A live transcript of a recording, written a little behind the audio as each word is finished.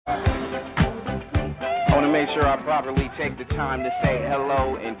I want to make sure I properly take the time to say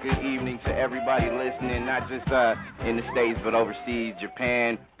hello and good evening to everybody listening, not just in the States, but overseas,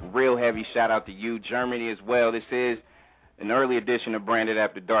 Japan. Real heavy shout out to you, Germany as well. This is an early edition of Branded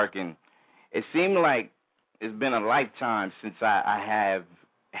After Dark, and it seemed like it's been a lifetime since I have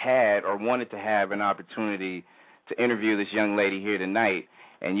had or wanted to have an opportunity to interview this young lady here tonight.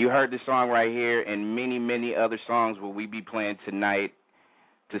 And you heard the song right here and many, many other songs will we be playing tonight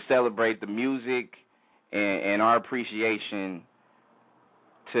to celebrate the music and our appreciation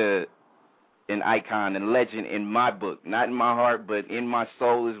to an icon and legend in my book, not in my heart, but in my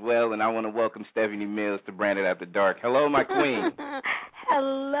soul as well. And I want to welcome Stephanie Mills to Branded After Dark. Hello, my queen.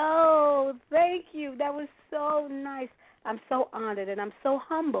 Hello. Thank you. That was so nice. I'm so honored, and I'm so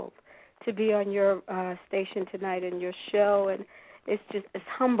humbled to be on your station tonight and your show. And it's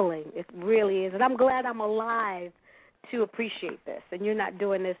humbling. It really is. And I'm glad I'm alive to appreciate this, and you're not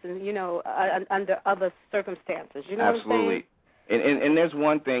doing this, and under other circumstances. You know Absolutely. what I'm saying? And there's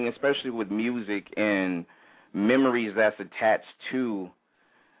one thing, especially with music and memories that's attached to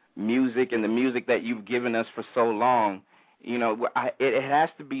music and the music that you've given us for so long. It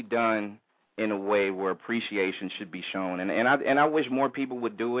has to be done in a way where appreciation should be shown, and I wish more people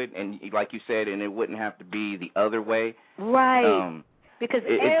would do it. And like you said, and it wouldn't have to be the other way. Right. Because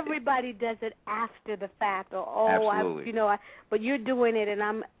everybody does it after the fact, or but you're doing it, and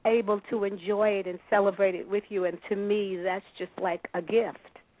I'm able to enjoy it and celebrate it with you, and to me, that's just like a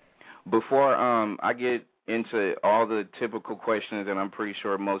gift. Before I get into all the typical questions that I'm pretty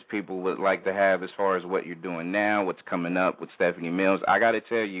sure most people would like to have as far as what you're doing now, what's coming up with Stephanie Mills, I got to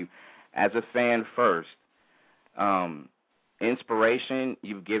tell you, as a fan first, inspiration,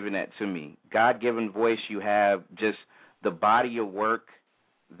 you've given that to me. God-given voice you have, just the body of work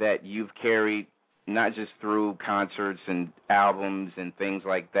that you've carried, not just through concerts and albums and things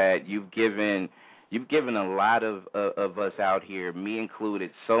like that. You've given a lot of us out here, me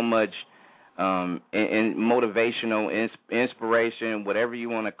included, so much and motivational inspiration, whatever you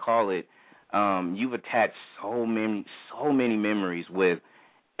want to call it. You've attached so many memories with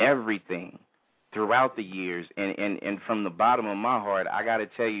everything throughout the years, and from the bottom of my heart, I got to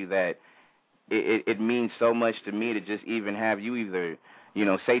tell you that it means so much to me to just even have you either,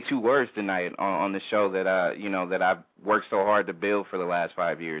 say two words tonight on the show that I've worked so hard to build for the last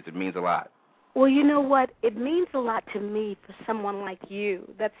 5 years. It means a lot. Well, you know what? It means a lot to me for someone like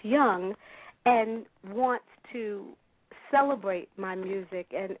you that's young and wants to celebrate my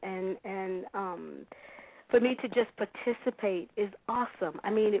music and for me to just participate is awesome. I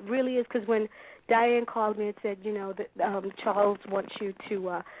mean, it really is, because when Diane called me and said, that Charles wants you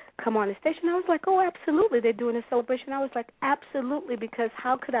to come on the station, I was like, oh, absolutely, they're doing a celebration. I was like, absolutely, because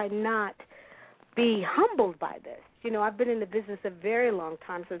how could I not be humbled by this? I've been in the business a very long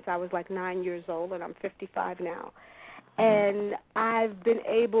time, since I was like 9 years old, and I'm 55 now. And I've been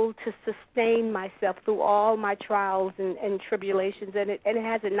able to sustain myself through all my trials and tribulations, and it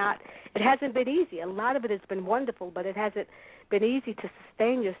hasn't been easy. A lot of it has been wonderful, but it hasn't been easy to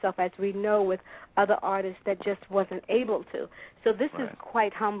sustain yourself, as we know, with other artists that just wasn't able to. So this is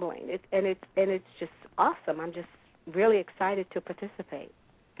quite humbling, and it's just awesome. I'm just really excited to participate.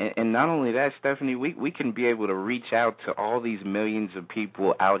 And not only that, Stephanie, we can be able to reach out to all these millions of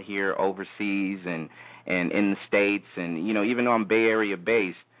people out here overseas and in the States, and even though I'm Bay Area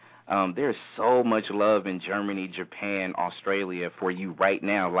based, there's so much love in Germany, Japan, Australia for you right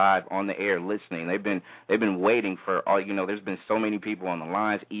now, live on the air, listening. They've been waiting for all. There's been so many people on the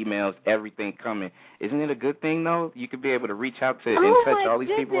lines, emails, everything coming. Isn't it a good thing though? You could be able to reach out to and touch all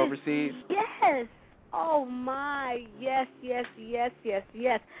these people overseas. Yes. Oh, my, yes.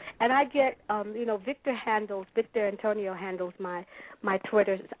 And I get, Victor Antonio handles my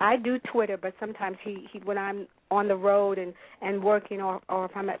Twitter. I do Twitter, but sometimes he when I'm on the road and working or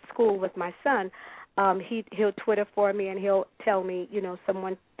if I'm at school with my son, he'll Twitter for me, and he'll tell me,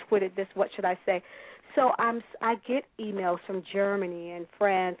 someone tweeted this, what should I say? So I get emails from Germany and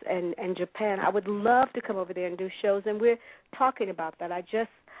France and Japan. I would love to come over there and do shows, and we're talking about that. I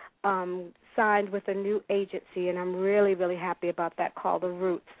just signed with a new agency, and I'm really, really happy about that, called The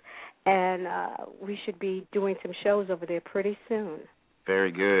Roots. And we should be doing some shows over there pretty soon.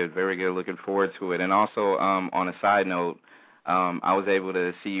 Very good, very good. Looking forward to it. And also, on a side note, I was able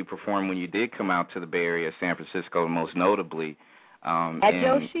to see you perform when you did come out to the Bay Area, San Francisco, most notably. At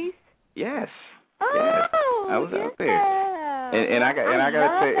Yoshi's? Yes. Oh, yes. I was out there. And I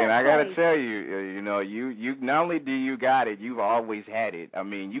gotta tell you, you not only do you got it, you've always had it. I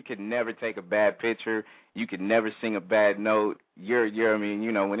mean, you can never take a bad picture. You can never sing a bad note.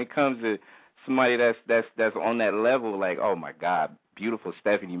 When it comes to somebody that's on that level, like, oh my God, beautiful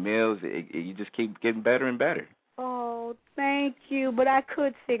Stephanie Mills. You just keep getting better and better. Oh, thank you. But I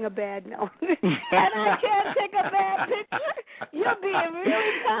could sing a bad note. And I can't take a bad picture. You're being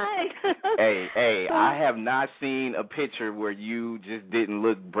really kind. Hey, I have not seen a picture where you just didn't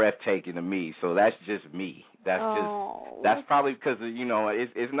look breathtaking to me. So that's just me. That's probably because,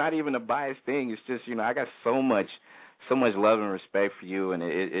 it's not even a biased thing. It's just, I got so much love and respect for you, and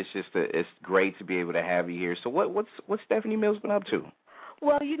it's just it's great to be able to have you here. So what's Stephanie Mills been up to?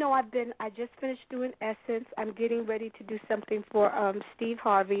 Well, I just finished doing Essence. I'm getting ready to do something for Steve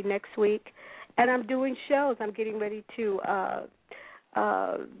Harvey next week, and I'm doing shows. I'm getting ready to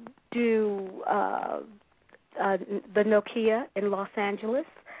do the Nokia in Los Angeles.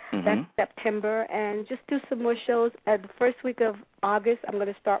 Mm-hmm. That's September, and just do some more shows. The first week of August, I'm going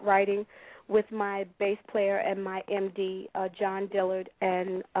to start writing with my bass player and my MD, John Dillard,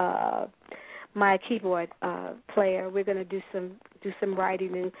 and my keyboard player. We're going to do some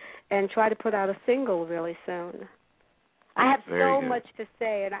writing and try to put out a single really soon. I have so much to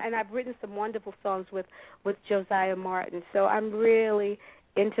say, and I've written some wonderful songs with Josiah Martin. So I'm really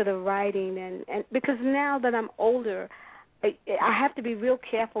into the writing, and because now that I'm older, I have to be real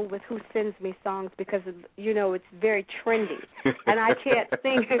careful with who sends me songs because it's very trendy, and I can't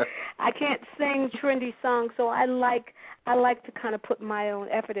sing trendy songs. So I like to kind of put my own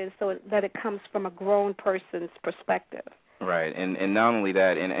effort in so that it comes from a grown person's perspective. Right, and not only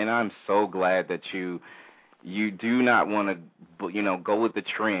that, and I'm so glad that you do not want to, go with the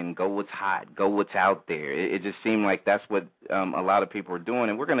trend, go what's hot, go what's out there. It just seemed like that's what a lot of people are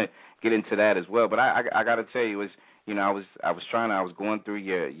doing, and we're going to get into that as well. But I got to tell you, I was going through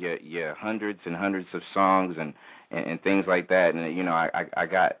your hundreds and hundreds of songs and things like that, and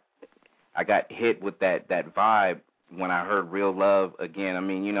I got hit with that vibe when I heard Real Love again. I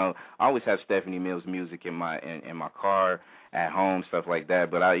mean, I always have Stephanie Mills music in my car, at home, stuff like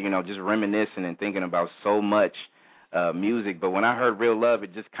that. But I, just reminiscing and thinking about so much music. But when I heard Real Love,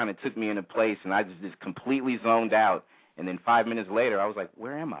 it just kind of took me into place, and I just completely zoned out. And then 5 minutes later, I was like,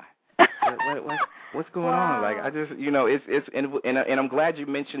 where am I? What's going on? Like, I just, and I'm glad you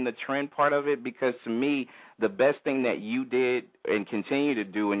mentioned the trend part of it, because to me, the best thing that you did and continue to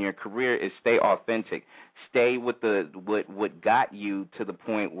do in your career is stay authentic. Stay with what got you to the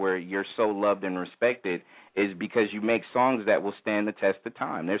point where you're so loved and respected is because you make songs that will stand the test of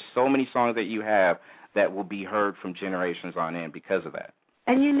time. There's so many songs that you have that will be heard from generations on end because of that.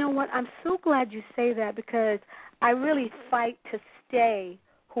 And you know what? I'm so glad you say that, because I really fight to stay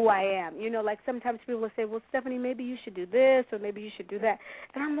who I am. Like sometimes people will say, well, Stephanie, maybe you should do this or maybe you should do that.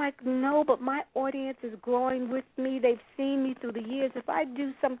 And I'm like, no, but my audience is growing with me. They've seen me through the years. If I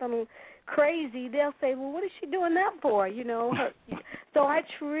do something crazy, they'll say, well, what is she doing that for? So I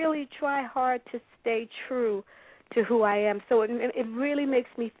really try hard to stay true to who I am. So it really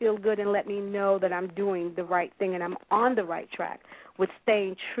makes me feel good and let me know that I'm doing the right thing and I'm on the right track with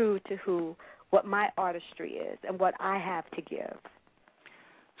staying true to what my artistry is and what I have to give.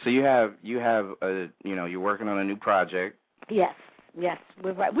 So you have you're working on a new project. Yes,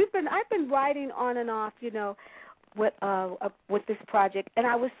 I've been writing on and off, with this project, and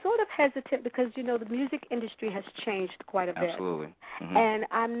I was sort of hesitant because the music industry has changed quite a bit. Absolutely. Mm-hmm. And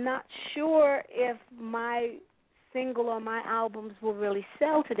I'm not sure if my single or my albums will really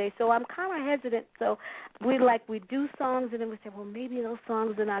sell today, so I'm kind of hesitant. So we do songs, and then we say, well, maybe those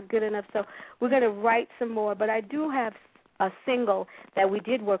songs are not good enough, so we're going to write some more. But I do have a single that we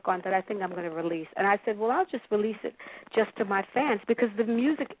did work on that I think I'm going to release. And I said, well, I'll just release it just to my fans, because the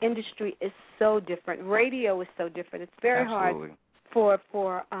music industry is so different. Radio is so different. It's very Absolutely. hard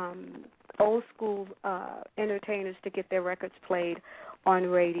for old school entertainers to get their records played on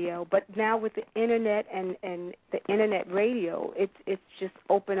radio. But now with the internet and the internet radio, it's just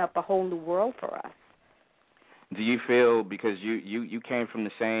opened up a whole new world for us. Do you feel, because you came from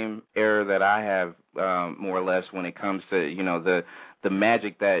the same era that I have, more or less, when it comes to, the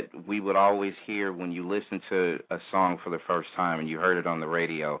magic that we would always hear when you listen to a song for the first time and you heard it on the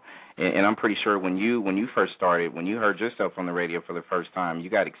radio. And I'm pretty sure when you first started, when you heard yourself on the radio for the first time, you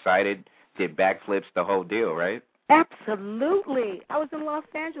got excited, did backflips, the whole deal, right? Absolutely. I was in Los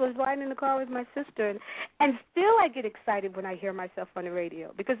Angeles riding in the car with my sister, and still I get excited when I hear myself on the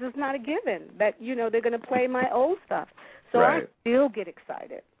radio, because it's not a given that, they're going to play my old stuff. So right. I still get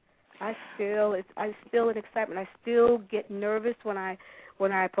excited. I'm still in excitement. I still get nervous when I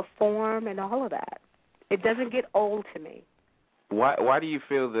perform and all of that. It doesn't get old to me. Why do you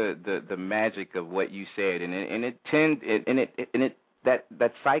feel the magic of what you said,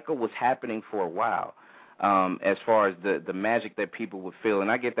 that cycle was happening for a while? as far as the magic that people would feel.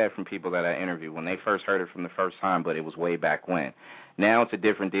 And I get that from people that I interview when they first heard it from the first time, but it was way back when. Now it's a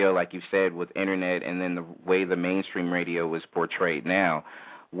different deal, like you said, with internet and then the way the mainstream radio is portrayed now.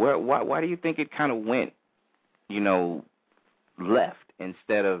 Why do you think it kind of went, left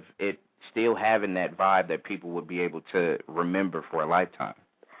instead of it still having that vibe that people would be able to remember for a lifetime?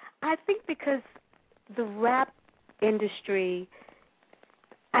 I think because the rap industry,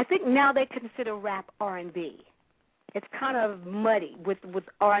 I think now they consider rap R&B. It's kind of muddy with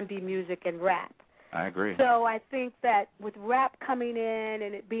R&B music and rap. I agree. So I think that with rap coming in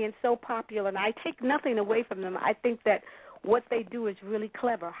and it being so popular, and I take nothing away from them, I think that what they do is really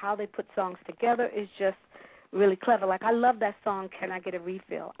clever. How they put songs together is just really clever. Like, I love that song, Can I Get a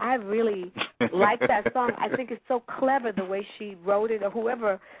Refill? I really like that song. I think it's so clever the way she wrote it, or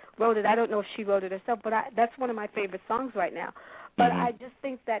whoever wrote it. I don't know if she wrote it herself, but that's one of my favorite songs right now. But I just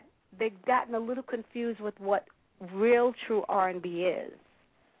think that they've gotten a little confused with what real, true R&B is.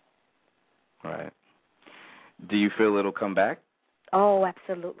 Right. Do you feel it'll come back? Oh,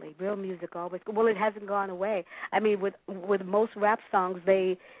 absolutely. Real music always. Well, it hasn't gone away. I mean, with most rap songs,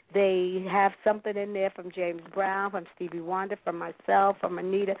 they have something in there from James Brown, from Stevie Wonder, from myself, from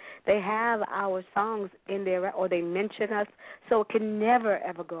Anita. They have our songs in there, or they mention us, so it can never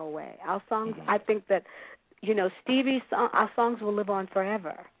ever go away. Our songs, I think that, Stevie's our songs will live on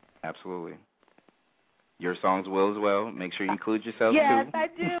forever. Absolutely. Your songs will as well. Make sure you include yourself, yes, too.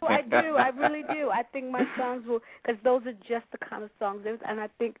 Yes, I do. I really do. I think my songs will, because those are just the kind of songs, and I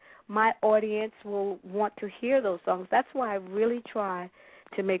think my audience will want to hear those songs. That's why I really try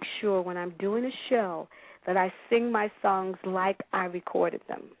to make sure when I'm doing a show that I sing my songs like I recorded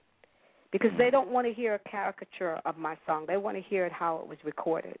them, because they don't want to hear a caricature of my song. They want to hear it how it was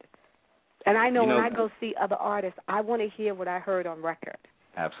recorded. And I know when I go see other artists, I want to hear what I heard on record.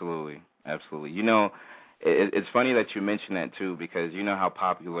 Absolutely. Absolutely. It's funny that you mention that, too, because you know how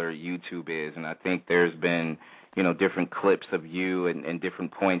popular YouTube is, and I think there's been, different clips of you and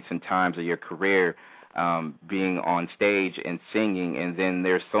different points and times of your career being on stage and singing, and then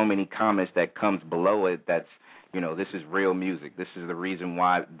there's so many comments that comes below it that's, this is real music. This is the reason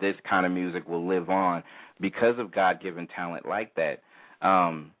why this kind of music will live on because of God-given talent like that.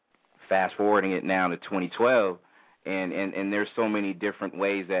 Fast-forwarding it now to 2012, And there's so many different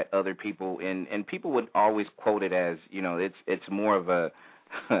ways that other people and people would always quote it as, it's more of a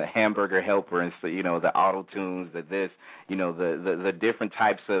hamburger helper, and so, the auto tunes, the different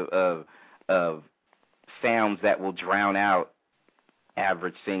types of sounds that will drown out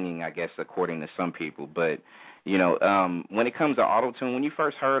average singing, I guess, according to some people. But when it comes to auto tune, when you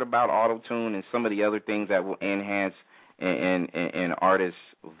first heard about auto tune and some of the other things that will enhance in artists'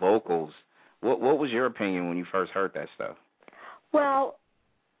 vocals, what was your opinion when you first heard that stuff? Well,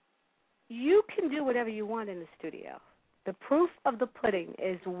 you can do whatever you want in the studio. The proof of the pudding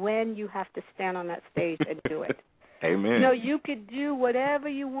is when you have to stand on that stage and do it. Amen. You could do whatever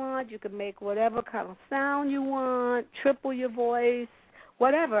you want. You could make whatever kind of sound you want, triple your voice,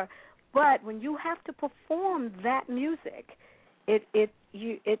 whatever. But when you have to perform that music, it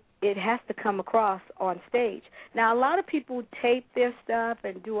has to come across on stage. Now, a lot of people tape their stuff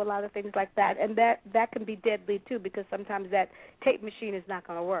and do a lot of things like that, and that can be deadly, too, because sometimes that tape machine is not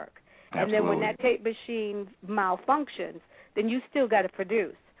going to work. Absolutely. And then when that tape machine malfunctions, then you still got to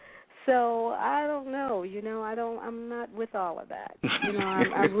produce. So I don't know, I'm not with all of that.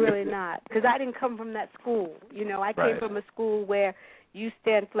 I'm really not, because I didn't come from that school. I came from a school where you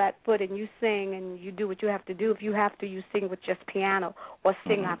stand flat-foot and you sing and you do what you have to do. If you have to, you sing with just piano or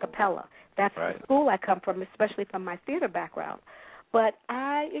sing a cappella. That's the school I come from, especially from my theater background. But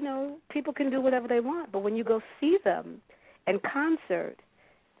people can do whatever they want. But when you go see them in concert,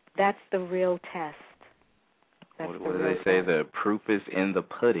 that's the real test. What do they say? The proof is in the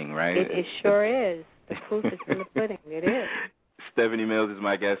pudding, right? It sure is. The proof is in the pudding. It is. Stephanie Mills is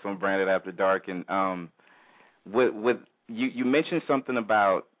my guest on Branded After Dark, and you mentioned something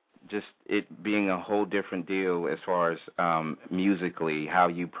about just it being a whole different deal as far as musically, how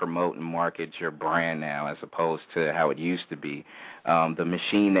you promote and market your brand now as opposed to how it used to be. The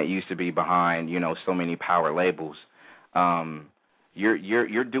machine that used to be behind, so many power labels.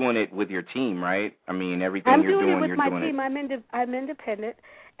 You're doing it with your team, right? I mean, everything you're doing, you're doing it. I'm doing it with my team. I'm independent,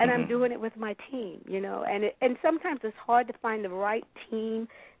 and I'm doing it with my team, And sometimes it's hard to find the right team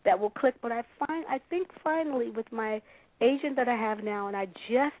that will click. But I think finally with my agent that I have now, and I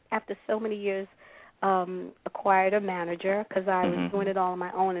just, after so many years, acquired a manager because I was doing it all on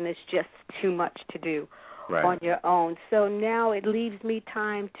my own, and it's just too much to do on your own. So now it leaves me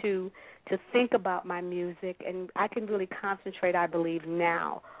time to think about my music, and I can really concentrate, I believe,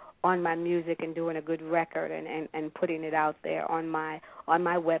 now on my music and doing a good record and putting it out there on my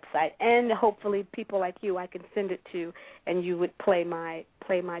website. And hopefully people like you I can send it to, and you would play my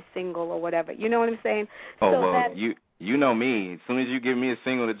single or whatever. You know what I'm saying? Oh, so well, you know me. As soon as you give me a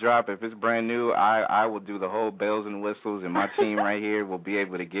single to drop, if it's brand new, I will do the whole bells and whistles, and my team right here will be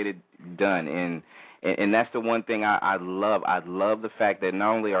able to get it done. And that's the one thing I love. I love the fact that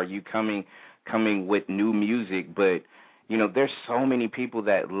not only are you coming with new music, but you know, there's so many people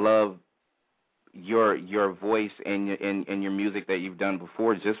that love your voice and your music that you've done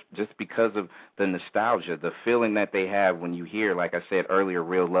before, just because of the nostalgia, the feeling that they have when you hear, like I said earlier,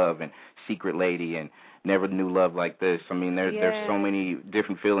 Real Love and Secret Lady and Never Knew Love Like This. I mean, there's so many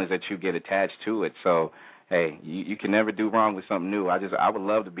different feelings that you get attached to it. So, hey, you can never do wrong with something new. I would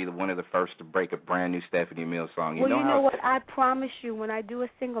love to be one of the first to break a brand new Stephanie Mills song. You know what? I promise you, when I do a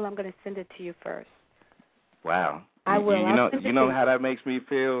single, I'm going to send it to you first. Wow. I will. You know how that makes me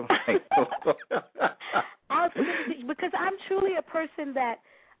feel? Because I'm truly a person that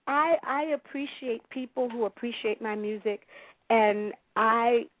I appreciate people who appreciate my music, and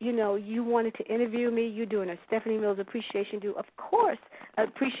you wanted to interview me. You're doing a Stephanie Mills Appreciation Day. Of course,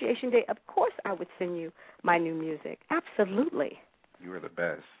 Appreciation Day. Of course, I would send you my new music. Absolutely. You were the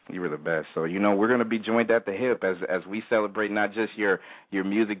best. You were the best. So, you know, we're going to be joined at the hip as we celebrate not just your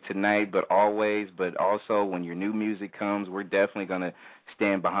music tonight, but always, but also when your new music comes, we're definitely going to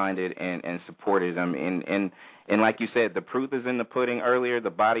stand behind it and support it. And like you said, the proof is in the pudding earlier,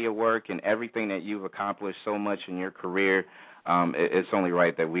 the body of work and everything that you've accomplished so much in your career. It's only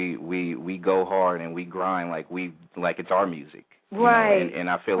right that we go hard and we grind like it's our music. Right. And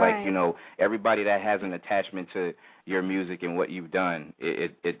I feel like, you know, everybody that has an attachment to your music and what you've done,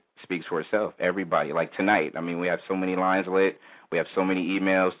 it speaks for itself. Everybody. Like tonight, I mean, we have so many lines lit. We have so many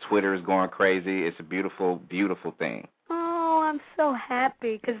emails. Twitter is going crazy. It's a beautiful, beautiful thing. Oh, I'm so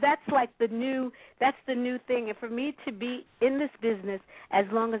happy because that's the new thing. And for me to be in this business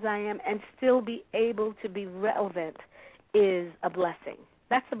as long as I am and still be able to be relevant is a blessing.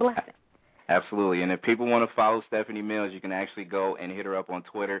 That's a blessing. Absolutely. And if people want to follow Stephanie Mills, you can actually go and hit her up on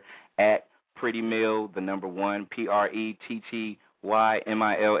Twitter at PrettyMill, the number 1, PrettyMill,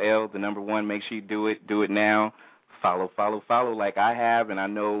 the number 1. Make sure you do it now. Follow like I have, and I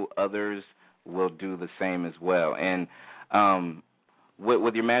know others will do the same as well. And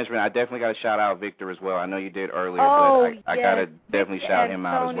with your management, I definitely got to shout out Victor as well. I know you did earlier, but I got to definitely shout him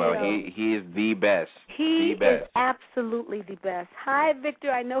out as well. He is the best. He is absolutely the best. Hi, Victor.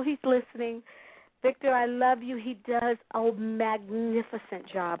 I know he's listening. Victor, I love you. He does a magnificent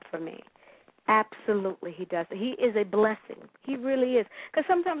job for me. Absolutely, he does. He is a blessing. He really is. Because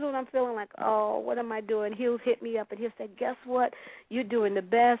sometimes when I'm feeling like, oh, what am I doing, he'll hit me up and he'll say, guess what, you're doing the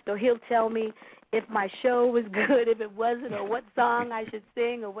best. Or he'll tell me if my show was good, if it wasn't, or what song I should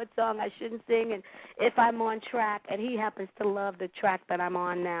sing, or what song I shouldn't sing, and if I'm on track. And he happens to love the track that I'm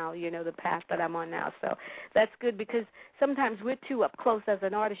on now, you know, the path that I'm on now. So that's good because sometimes we're too up close as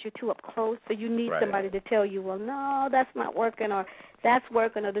an artist. You're too up close, so you need somebody to tell you, well, no, that's not working, or that's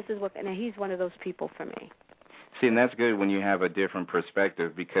working, or this is working. And he's one of those people for me. See, and that's good when you have a different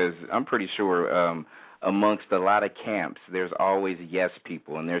perspective because I'm pretty sure amongst a lot of camps, there's always yes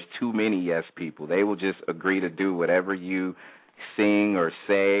people, and there's too many yes people. They will just agree to do whatever you sing or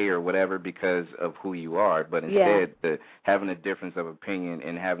say or whatever because of who you are. But instead, having a difference of opinion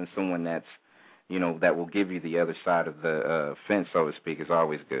and having someone that's, you know, that will give you the other side of the fence, so to speak, is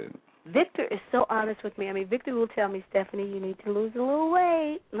always good. Victor is so honest with me. I mean, Victor will tell me, Stephanie, you need to lose a little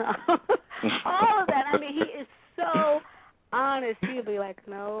weight. No. All of that. I mean, he is so honest. He'll be like,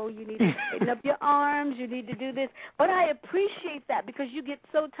 no, you need to straighten up your arms. You need to do this. But I appreciate that because you get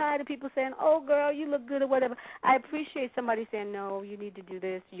so tired of people saying, oh, girl, you look good or whatever. I appreciate somebody saying, no, you need to do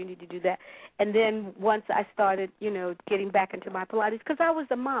this, you need to do that. And then once I started, you know, getting back into my Pilates, because I was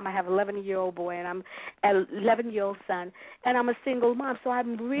a mom. I have an 11-year-old boy and I'm an 11-year-old son, and I'm a single mom. So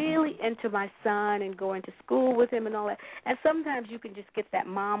I'm really into my son and going to school with him and all that. And sometimes you can just get that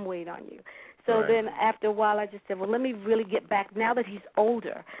mom weight on you. So then after a while, I just said, well, let me really get back. Now that he's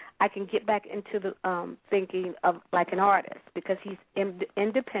older, I can get back into the thinking of like an artist because he's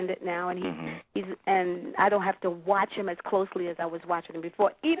independent now, and he's and I don't have to watch him as closely as I was watching him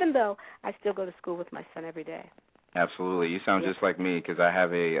before, even though I still go to school with my son every day. Absolutely. You sound just like me because I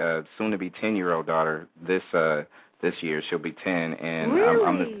have a soon-to-be 10-year-old daughter this year. She'll be 10, and really?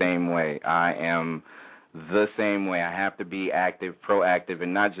 I'm the same way. I am the same way. I have to be active, proactive,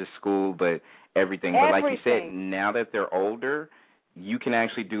 and not just school, but everything. But like you said, now that they're older, you can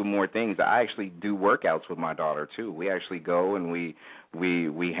actually do more things. I actually do workouts with my daughter too. We actually go and we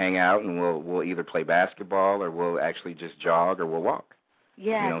hang out, and we'll either play basketball or we'll actually just jog or we'll walk.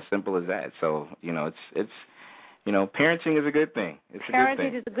 Yes. You know, simple as that. So, you know, it's you know, parenting is a good thing. It's a good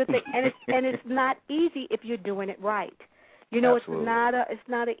thing. Parenting is a good thing, and it's not easy if you're doing it right. You know, Absolutely. it's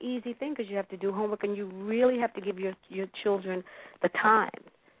not an easy thing because you have to do homework and you really have to give your children the time.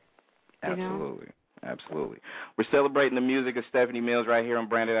 Absolutely. Absolutely. We're celebrating the music of Stephanie Mills right here on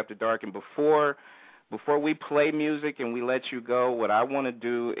Branded After Dark. And before we play music and we let you go, what I want to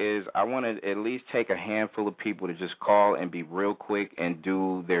do is I want to at least take a handful of people to just call and be real quick and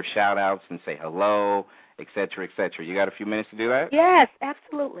do their shout-outs and say hello, et cetera, et cetera. You got a few minutes to do that? Yes,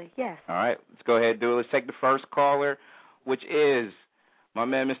 absolutely, yes. All right, let's go ahead and do it. Let's take the first caller, which is my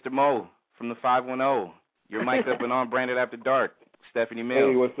man, Mr. Mo from the 510. You're mic'd up and on Branded After Dark. Stephanie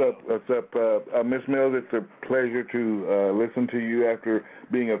Mills. Hey, what's up? What's up? Miss Mills, it's a pleasure to listen to you after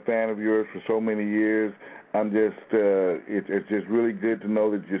being a fan of yours for so many years. I'm just, it's just really good to know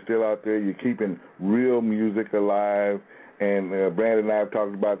that you're still out there. You're keeping real music alive. And Brandon and I have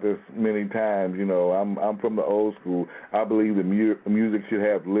talked about this many times. You know, I'm from the old school. I believe the music should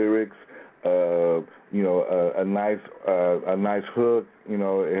have lyrics. You know, a nice hook. You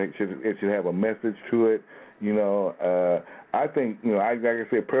know, it should have a message to it. You know, I think, you know, like I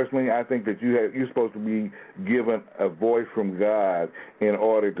said, personally, I think that you're supposed to be given a voice from God in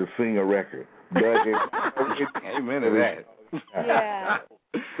order to sing a record. But amen to that. Yeah.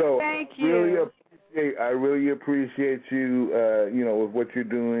 So thank you. I really appreciate you, you know, with what you're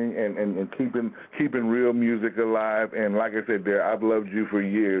doing and keeping real music alive. And like I said, I've loved you for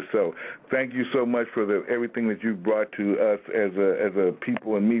years. So thank you so much for everything that you've brought to us as a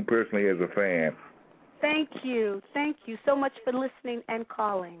people and me personally as a fan. Thank you. Thank you so much for listening and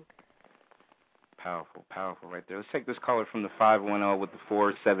calling. Powerful, powerful right there. Let's take this caller from the 510 with the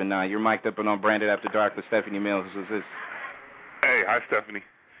 479. You're mic'd up and on Branded After Dark with Stephanie Mills. Who's this? Hey, hi, Stephanie.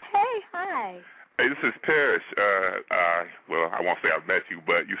 Hey, hi. Hey, this is Parrish. Well, I won't say I've met you,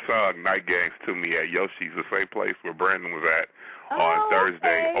 but you sung Night Games to me at Yoshi's, the same place where Brandon was at on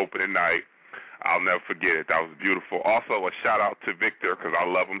Thursday, opening night. I'll never forget it. That was beautiful. Also, a shout-out to Victor, because I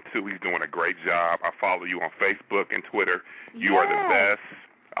love him, too. He's doing a great job. I follow you on Facebook and Twitter. You are the best.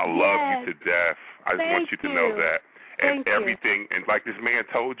 I love you to death. I just want you to know that. And everything, and like this man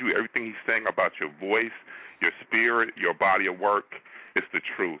told you, everything he's saying about your voice, your spirit, your body of work, it's the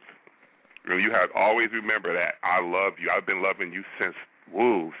truth. You know, you have always remember that. I love you. I've been loving you since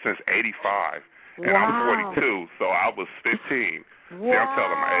 85. And I'm 42, so I was 15. Wow. See, I'm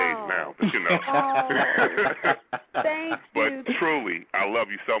telling my age now, but you know. Thank you. But truly, I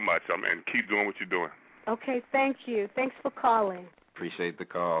love you so much, and keep doing what you're doing. Okay, thank you. Thanks for calling. Appreciate the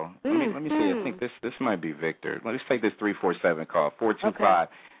call. Let me see. I think this might be Victor. Let's take this 347 call. 425.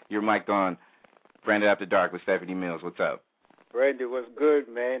 Okay. You're mic'd on Branded After Dark with Stephanie Mills. What's up? Brandon, what's good,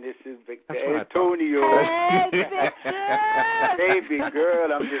 man? This is Victor That's Antonio. Hey, Victor! Baby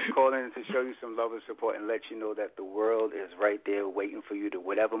girl, I'm just calling to show you some love and support and let you know that the world is right there waiting for you to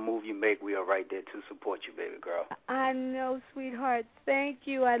whatever move you make, we are right there to support you, baby girl. I know, sweetheart. Thank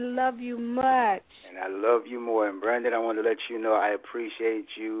you. I love you much. And I love you more. And Brandon, I want to let you know I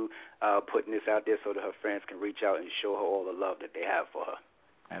appreciate you putting this out there so that her friends can reach out and show her all the love that they have for her.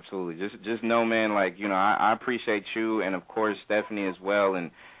 Absolutely. Just know, man, like, you know, I appreciate you and, of course, Stephanie as well.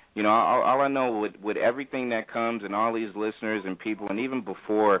 And, you know, all I know with everything that comes and all these listeners and people, and even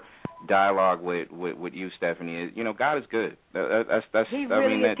before dialogue with you, Stephanie, is, you know, God is good. That's He I really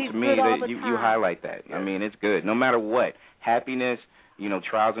mean, that, is. to He's me, good all that the you time. highlight that. I mean, it's good. No matter what. Happiness, you know,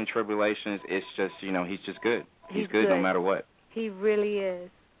 trials and tribulations, it's just, you know, he's just good. He's good no matter what. He really is.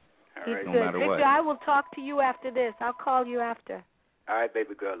 He's right. No good. matter Victor, what. I will talk to you after this. I'll call you after. All right,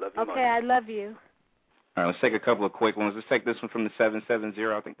 baby girl. Love you, Okay, I love you. All right, let's take a couple of quick ones. Let's take this one from the 770.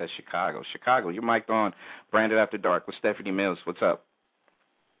 I think that's Chicago. Chicago, you're mic'd on Branded After Dark with Stephanie Mills. What's up?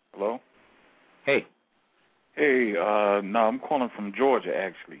 Hello? Hey. Hey, no, I'm calling from Georgia,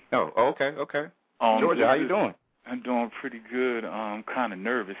 actually. Oh, okay. Georgia, how you doing? I'm doing pretty good. I'm kind of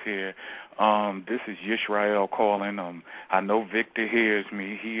nervous here. This is Yisrael calling. I know Victor hears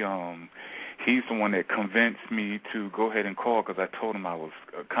me. He's the one that convinced me to go ahead and call because I told him I was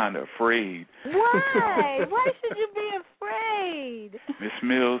kind of afraid. Why? Why should you be afraid? Miss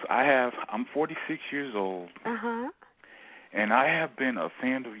Mills, I'm 46 years old. Uh-huh. And I have been a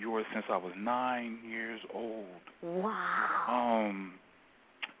fan of yours since I was 9 years old. Wow.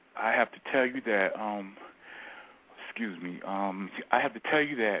 I have to tell you that, I have to tell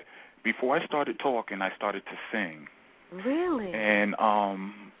you that before I started talking, I started to sing. Really? And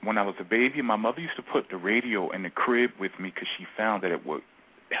when I was a baby, my mother used to put the radio in the crib with me because she found that it would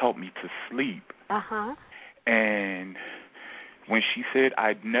help me to sleep. Uh-huh. And when she said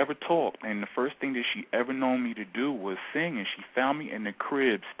I'd never talked, and the first thing that she ever known me to do was sing, and she found me in the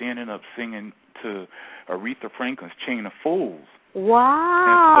crib standing up singing to Aretha Franklin's Chain of Fools.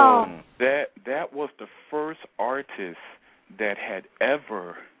 Wow. And so that was the first artist that had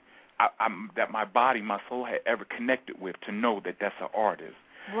ever, that my body, my soul had ever connected with to know that that's an artist.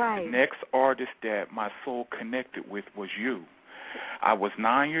 Right. The next artist that my soul connected with was you. I was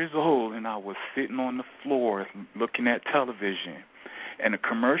 9 years old, and I was sitting on the floor looking at television, and a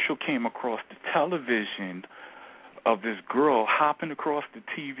commercial came across the television of this girl hopping across the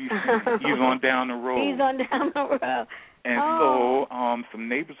TV saying, "He's on down the road." He's on down the road. And so some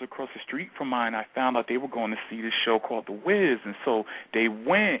neighbors across the street from mine, I found out they were going to see this show called The Wiz, and so they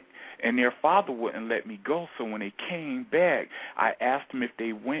went, and their father wouldn't let me go. So when they came back, I asked them if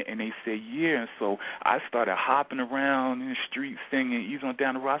they went, and they said, yeah. And so I started hopping around in the street singing, "He's on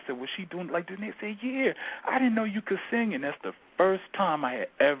down the road." I said, "Was she doing like this?" And they said, "Yeah, I didn't know you could sing." And that's the first time I had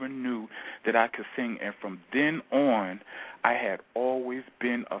ever knew that I could sing. And from then on, I had always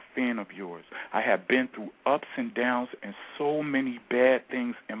been a fan of yours. I have been through ups and downs and so many bad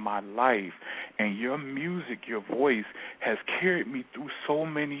things in my life. And your music, your voice, has carried me through so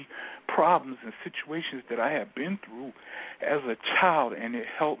many problems and situations that I have been through as a child. And it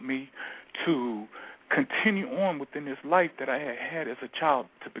helped me to continue on within this life that I had as a child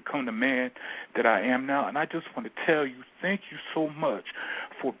to become the man that I am now. And I just want to tell you, thank you so much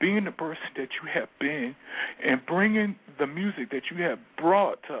for being the person that you have been and bringing the music that you have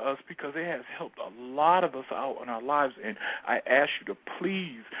brought to us, because it has helped a lot of us out in our lives. And I ask you to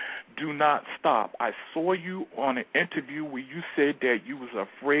please do not stop. I saw you on an interview where you said that you was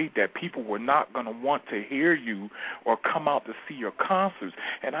afraid that people were not going to want to hear you or come out to see your concerts.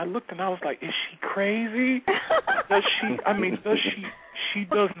 And I looked and I was like, is she crazy? She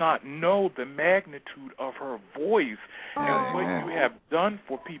does not know the magnitude of her voice and what you have done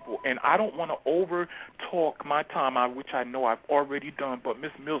for people. And I don't want to over talk my time, which I know I've already done. But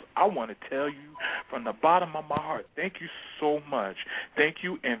Miss Mills, I want to tell you from the bottom of my heart, thank you so much. Thank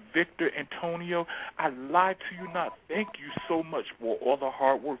you. And Victor, Antonio, I lied to you not. Thank you so much for all the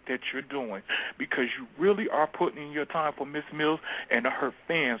hard work that you're doing, because you really are putting in your time for Miss Mills, and her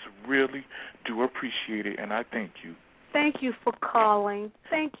fans really do appreciate it. And I thank you. Thank you for calling.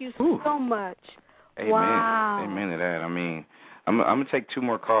 Thank you so much. Amen. Wow. Amen to that. I mean, I'm gonna take two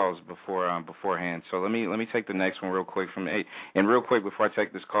more calls beforehand. So let me take the next one real quick and real quick before I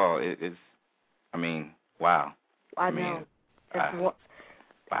take this call. Wow. I know. Wow.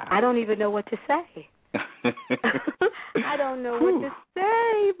 I don't even know what to say. I don't know what to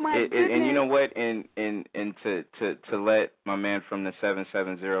say. My goodness. And you know what? And to let my man from the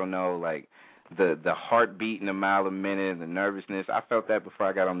 770 know, like, the heart beating a mile a minute, the nervousness, I felt that before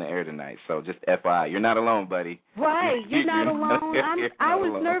I got on the air tonight. So just FYI, you're not alone, buddy. Right, you're not alone. I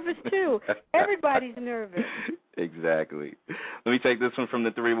was nervous too. Everybody's nervous. Exactly. Let me take this one from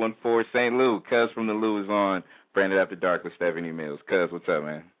the 314, St. Lou. Cuz from the Lou is on. Branded After Dark with Stephanie Mills. Cuz, what's up,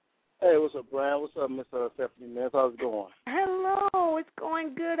 man? Hey, what's up, Brian? What's up, Miss Stephanie Mills? How's it going? Hello, it's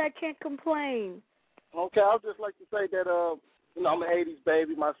going good. I can't complain. Okay, I would just like to say that I'm an '80s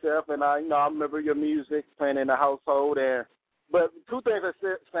baby myself, and I remember your music playing in the household. But two things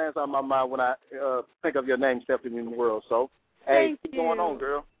that stands on my mind when I think of your name, Stephanie in the world. So, hey, what's going on,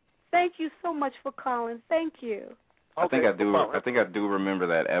 girl? Thank you so much for calling. Thank you. I think I do remember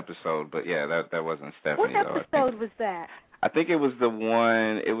that episode, but yeah, that wasn't Stephanie. What episode was that? I think it was the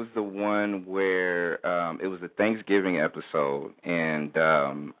one. It was the one where it was a Thanksgiving episode, and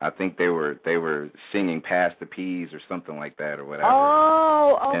I think they were singing "Pass the Peas" or something like that, or whatever.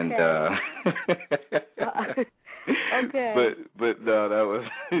 Oh, okay. And okay. But no,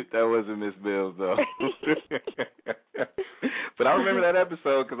 that wasn't Miss Mills though. But I remember that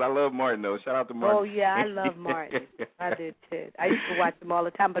episode because I love Martin though. Shout out to Martin. Oh yeah, I love Martin. I did too. I used to watch him all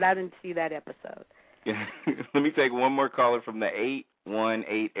the time, but I didn't see that episode. Let me take one more caller from the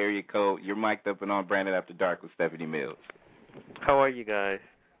 818 area code. You're mic'd up and on Branded After Dark with Stephanie Mills. How are you guys?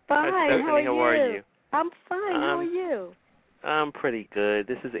 Fine. Hi, Stephanie, how are you? I'm fine. How are you? I'm pretty good.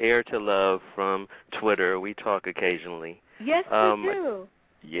 This is Air to Love from Twitter. We talk occasionally. Yes, we do.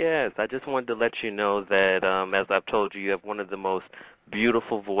 Yes, I just wanted to let you know that, as I've told you have one of the most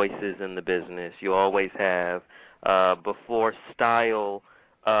beautiful voices in the business. You always have. Before style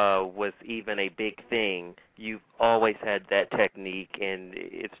was even a big thing, you've always had that technique, and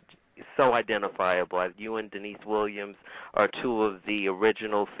it's so identifiable. You and Denise Williams are two of the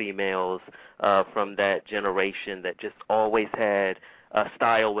original females from that generation that just always had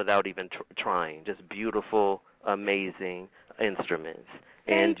style without even trying. Just beautiful, amazing instruments.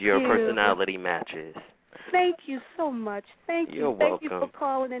 And your personality matches. Thank you so much. Thank you. You're Thank you welcome. for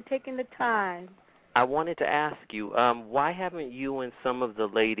calling and taking the time. I wanted to ask you, why haven't you and some of the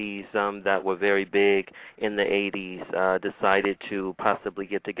ladies that were very big in the 80s decided to possibly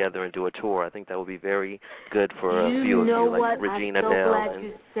get together and do a tour? I think that would be very good for a few of you, like Regina Bell. I'm so glad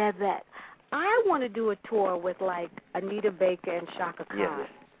you said that. I want to do a tour with, like, Anita Baker and Shaka Khan. Yes.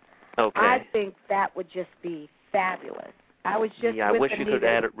 Okay. I think that would just be fabulous. I was just I wish Anita. you could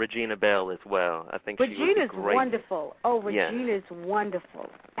add Regina Bell as well. I think she would be great. Regina's wonderful. Oh, Yes. Regina's wonderful.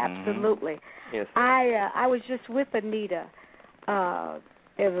 Absolutely. Yes. I was just with Anita.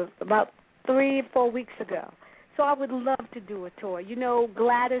 It was about 3 or 4 weeks ago. So I would love to do a tour. You know,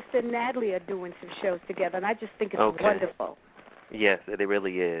 Gladys and Natalie are doing some shows together, and I just think it's wonderful. Yes, it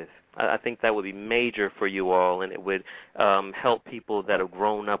really is. I think that would be major for you all, and it would help people that have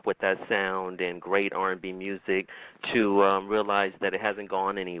grown up with that sound and great R&B music to realize that it hasn't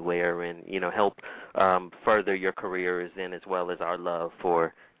gone anywhere, and help further your careers, and as well as our love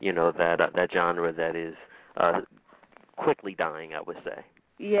for that genre that is quickly dying, I would say.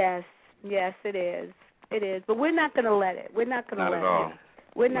 Yes, it is. It is, but we're not going to let it. We're not going to let it.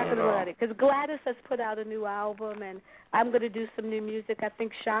 We're not going to let it, because Gladys has put out a new album, and I'm going to do some new music. I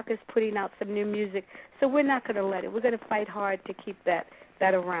think Shaka's putting out some new music, so we're not going to let it. We're going to fight hard to keep that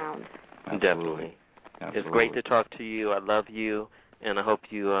around. Definitely. It's great to talk to you. I love you, and I hope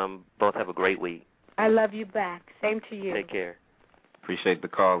you both have a great week. I love you back. Same to you. Take care. Appreciate the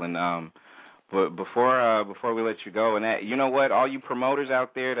call, and but before we let you go, and you know what, all you promoters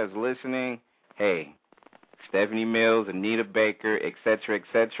out there that's listening, hey. Stephanie Mills, Anita Baker, et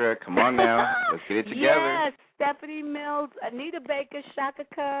cetera, come on now. Let's get it together. Yes, Stephanie Mills, Anita Baker, Shaka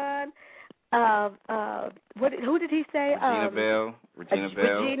Khan, who did he say?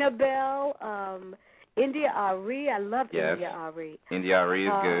 Regina Bell. India Ari. I love India Ari. India Ari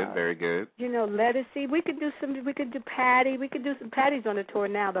is good, very good. Lettucey. We could do Patty. We could do some Patty's on the tour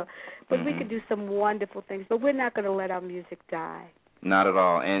now, though. But we could do some wonderful things. But we're not going to let our music die. Not at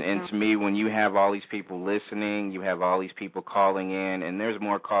all. And to me, when you have all these people listening, you have all these people calling in, and there's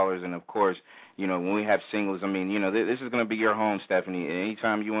more callers. And, of course, when we have singles, I mean, this is going to be your home, Stephanie.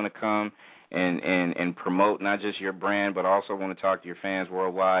 Anytime you want to come and promote not just your brand, but also want to talk to your fans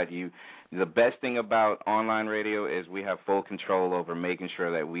worldwide, the best thing about online radio is we have full control over making sure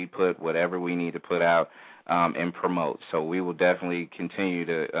that we put whatever we need to put out and promote. So we will definitely continue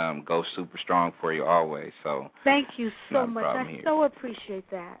to go super strong for you always. So thank you so much. I so appreciate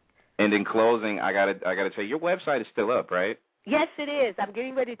that. And in closing, I gotta tell you, your website is still up, right? Yes, it is. I'm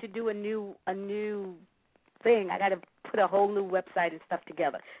getting ready to do a new thing. I got to put a whole new website and stuff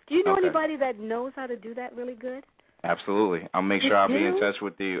together. Do you know anybody that knows how to do that really good? Absolutely. I'll make sure I'll be in touch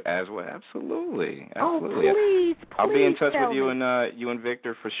with you as well. Absolutely. Oh, please. I'll be in touch with you and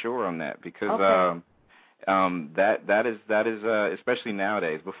Victor for sure on that, because that is especially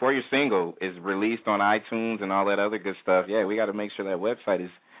nowadays, before your single is released on iTunes and all that other good stuff. Yeah, we got to make sure that website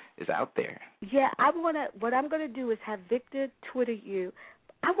is out there. Yeah, what I'm going to do is have Victor Twitter you.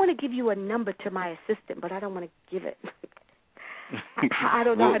 I want to give you a number to my assistant, but I don't want to give it. I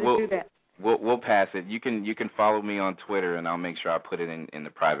don't know how to do that. We'll pass it. You can follow me on Twitter, and I'll make sure I put it in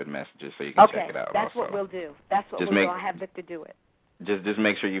the private messages so you can check it out. That's what we'll do. I'll have Victor do it. Just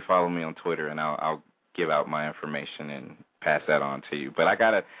make sure you follow me on Twitter, and I'll give out my information and pass that on to you. But I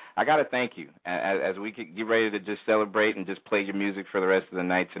gotta thank you as we get ready to just celebrate and just play your music for the rest of the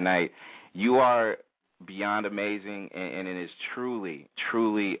night tonight. You are beyond amazing, and it is truly,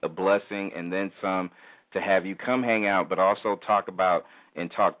 truly a blessing, and then some, to have you come hang out, but also talk about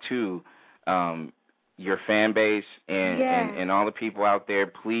and talk to your fan base and all the people out there.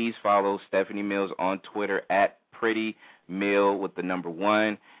 Please follow Stephanie Mills on Twitter at PrettyMill with the number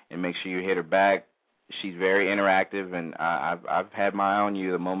 1, and make sure you hit her back. She's very interactive, and I've had my eye on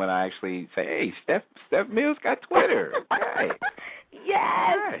you the moment I actually say, hey, Steph Mills got Twitter. Okay.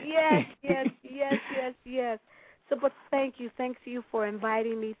 Yes. So, but thank you for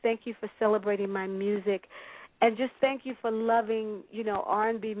inviting me. Thank you for celebrating my music. And just thank you for loving,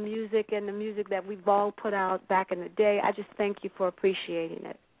 R&B music and the music that we've all put out back in the day. I just thank you for appreciating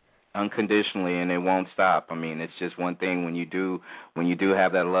it. Unconditionally, and it won't stop. I mean, it's just one thing when you do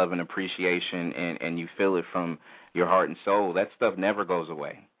have that love and appreciation, and you feel it from your heart and soul. That stuff never goes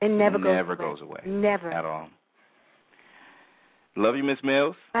away. It never goes away. Never at all. Love you, Miss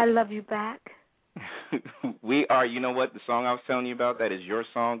Mills. I love you back. We are. You know what? The song I was telling you about, that is your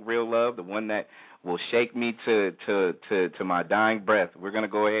song, Real Love, the one that will shake me to my dying breath. We're going to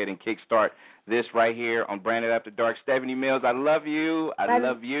go ahead and kickstart this right here on Branded After Dark. Stephanie Mills, I love you. I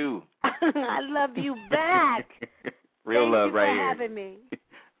love you. I love you back. Real love right here. Thank you for having me.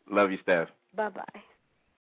 Love you, Steph. Bye-bye.